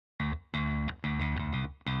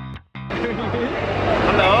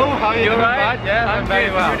Hello, how are you doing, right? Yeah, I'm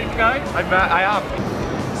very well. Ready to go? I am.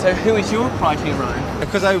 So who is your pride hero?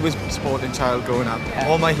 Because I was a sporting child growing up,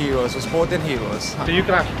 all my heroes were sporting heroes. So you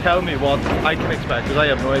can actually tell me what I can expect, because I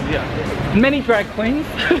have no idea. Many drag queens.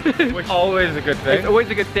 Which is always a good thing. It's always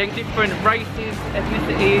a good thing. Different races,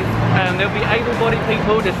 ethnicities. There'll be able-bodied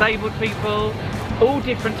people, disabled people, all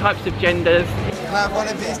different types of genders. Can I have one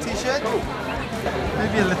of these t-shirts?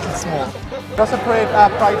 Maybe a little small. What's a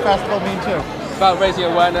Pride Festival mean to you? It's about raising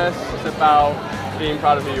awareness, it's about being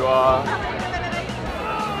proud of who you are.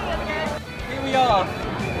 Here we are.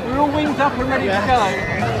 We're all winged up and ready to go.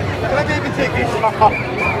 Can I maybe take these off?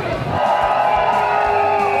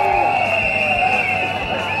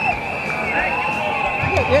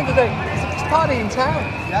 At the end of the day, it's a party in town.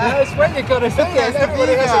 Yeah. You know, it's when you've got to say it.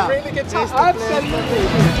 Everybody has a really good time.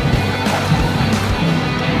 Absolutely.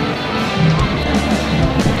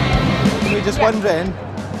 We're just wondering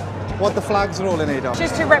what the flags are all in aid of.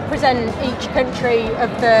 Just to represent each country of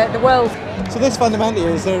the world. So this fundamentally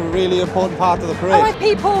is a really important part of the parade. With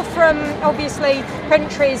people from obviously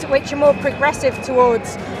countries which are more progressive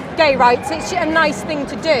towards gay rights, it's a nice thing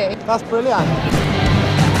to do. That's brilliant.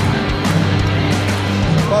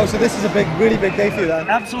 Wow, so this is a really big day for you then?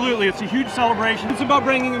 Absolutely, it's a huge celebration. It's about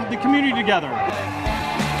bringing the community together.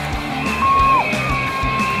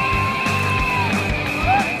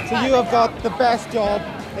 So you have got the best job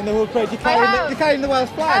in the whole parade. You're carrying the Welsh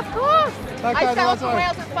flag. Of course. I sailed from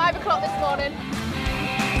Wales at 5 o'clock this morning.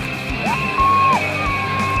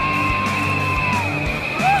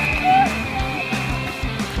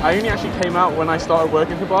 I only actually came out when I started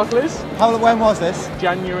working for Barclays. When was this?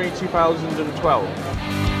 January 2012.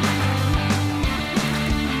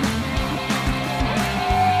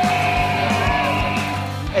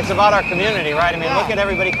 It's about our community, right? I mean, look at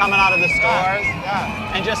everybody coming out of the stores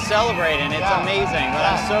and just celebrating. It's amazing, but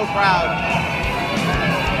I'm so proud.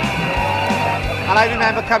 And I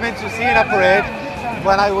remember coming to seeing a parade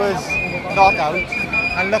when I was not out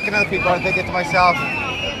and looking at the people and thinking to myself,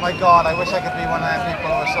 my God, I wish I could be one of them people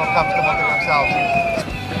who are so comfortable to themselves.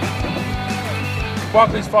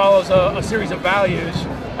 Barclays follows a series of values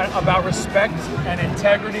about respect and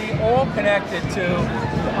integrity, all connected to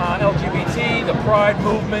LGBT, the Pride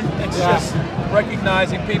movement. It's just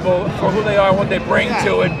recognizing people for who they are, what they bring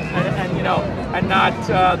to it, and you know, and not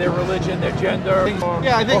their religion, their gender, or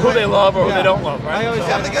who they love or who they don't love. Right? I always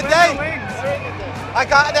having a good day. I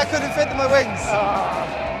couldn't fit in my wings,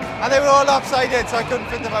 and they were all lopsided, so I couldn't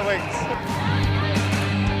fit in my wings.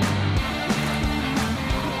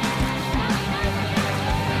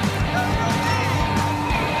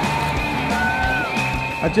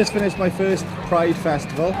 I've just finished my first Pride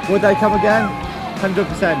Festival. Would I come again? 100%.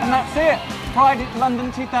 And that's it. Pride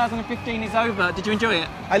London 2015 is over. Did you enjoy it?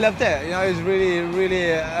 I loved it. You know, it was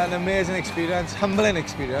really an amazing experience, humbling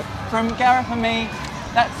experience. From Gareth and me,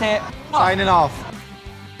 that's it. Signing off.